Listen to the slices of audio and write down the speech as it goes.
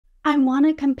I want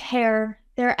to compare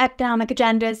their economic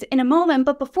agendas in a moment.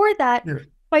 But before that, Yeah.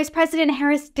 Vice President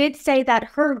Harris did say that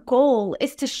her goal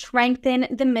is to strengthen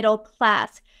the middle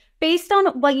class. Based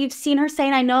on what you've seen her say,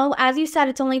 and I know, as you said,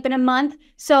 it's only been a month,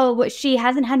 so she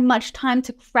hasn't had much time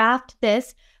to craft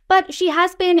this, but she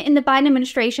has been in the Biden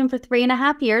administration for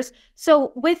 3.5 years.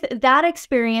 So with that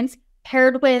experience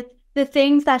paired with the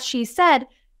things that she said,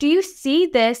 do you see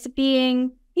this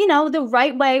being, the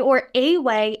right way or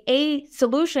a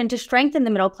solution to strengthen the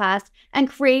middle class and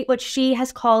create what she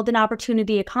has called an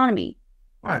opportunity economy?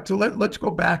 All right, so let's go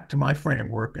back to my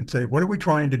framework and say, what are we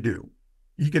trying to do?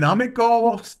 Economic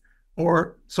goals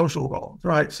or social goals,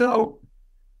 right? So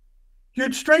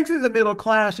you'd strengthen the middle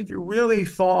class if you really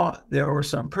thought there were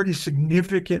some pretty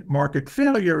significant market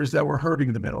failures that were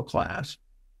hurting the middle class.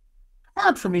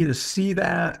 Hard for me to see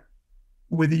that,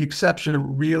 with the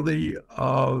exception really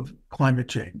of climate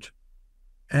change.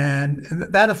 And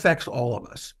that affects all of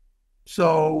us.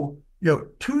 So,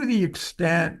 to the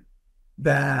extent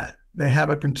that they have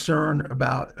a concern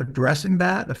about addressing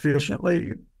that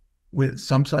efficiently with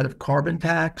some sort of carbon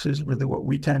tax, is really what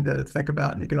we tend to think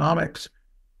about in economics,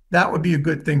 that would be a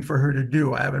good thing for her to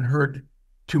do. I haven't heard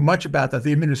too much about that.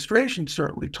 The administration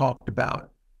certainly talked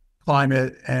about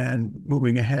climate and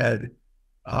moving ahead,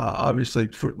 obviously,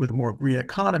 with a more green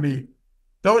economy.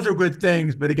 Those are good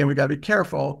things, but again, we got to be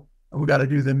careful and we got to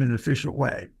do them in an efficient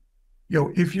way.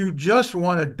 If you just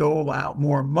want to dole out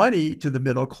more money to the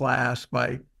middle class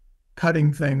by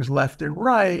cutting things left and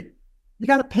right, you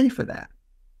got to pay for that.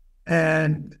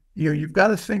 And you've got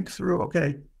to think through,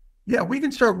 okay, yeah, we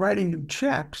can start writing new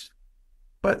checks,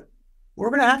 but we're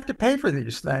going to have to pay for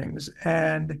these things.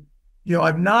 And,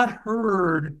 I've not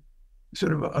heard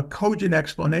sort of a cogent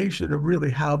explanation of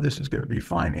really how this is going to be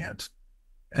financed.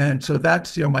 And so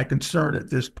that's, my concern at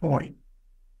this point.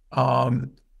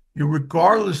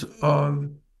 Regardless of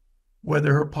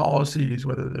whether her policies,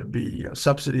 whether there be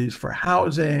subsidies for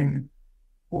housing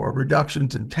or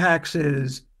reductions in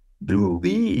taxes, do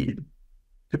lead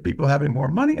to people having more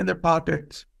money in their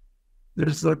pockets,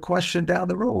 there's the question down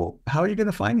the road, how are you going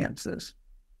to finance this?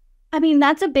 I mean,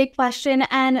 that's a big question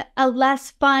and a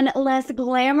less fun, less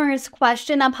glamorous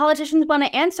question that politicians want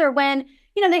to answer when,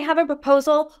 they have a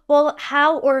proposal. Well,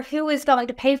 how or who is going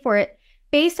to pay for it?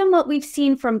 Based on what we've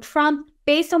seen from Trump,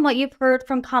 based on what you've heard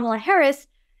from Kamala Harris,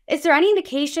 is there any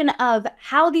indication of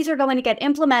how these are going to get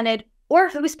implemented or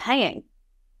who's paying?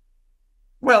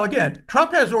 Well, again,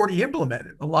 Trump has already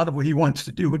implemented a lot of what he wants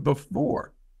to do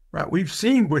before, right? We've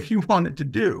seen what he wanted to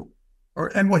do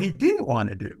and what he didn't want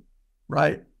to do,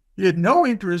 right? He had no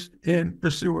interest in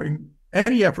pursuing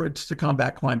any efforts to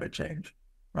combat climate change,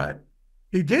 right?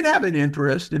 He did have an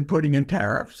interest in putting in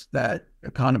tariffs that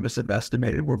economists have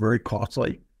estimated were very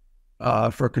costly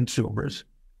for consumers,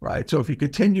 right? So if he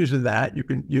continues with that, you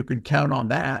can count on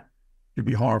that to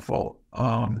be harmful.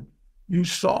 You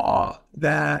saw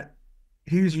that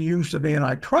his use of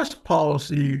antitrust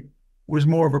policy was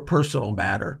more of a personal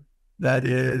matter. That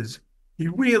is, he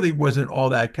really wasn't all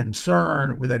that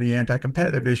concerned with any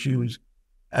anti-competitive issues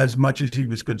as much as he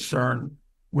was concerned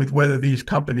with whether these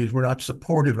companies were not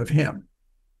supportive of him.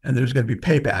 And there's going to be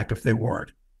payback if they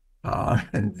weren't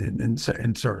in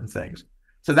certain things.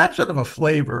 So that's sort of a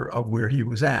flavor of where he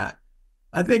was at.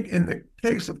 I think in the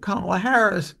case of Kamala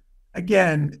Harris,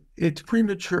 again, it's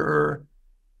premature.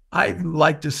 I'd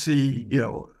like to see,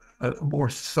 a more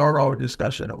thorough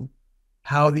discussion of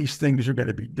how these things are going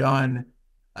to be done.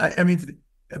 I mean,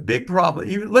 a big problem,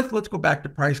 even let's go back to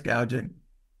price gouging.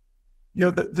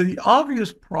 The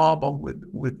obvious problem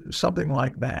with something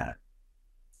like that,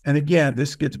 and again,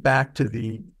 this gets back to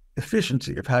the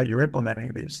efficiency of how you're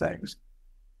implementing these things,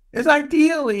 is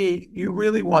ideally you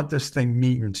really want this thing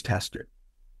means tested,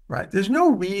 right? There's no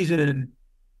reason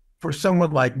for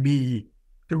someone like me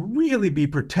to really be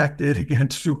protected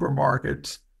against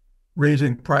supermarkets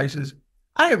raising prices.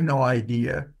 I have no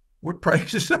idea what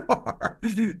prices are.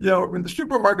 When the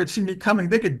supermarkets see me coming,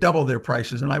 they could double their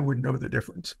prices and I wouldn't know the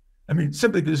difference. I mean,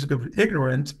 simply because of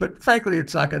ignorance, but frankly,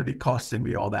 it's not going to be costing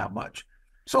me all that much.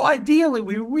 So ideally,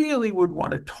 we really would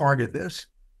want to target this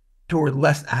toward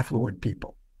less affluent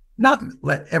people, not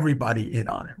let everybody in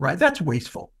on it, right? That's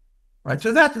wasteful, right?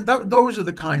 So those are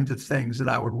the kinds of things that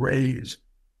I would raise,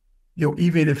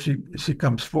 even if she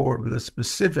comes forward with a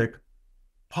specific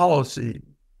policy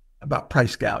about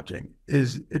price gouging.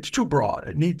 It's too broad.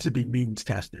 It needs to be means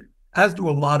tested, as do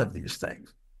a lot of these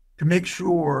things, to make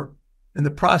sure in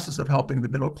the process of helping the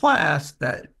middle class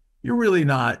that you're really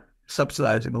not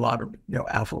subsidizing a lot of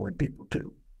affluent people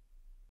too.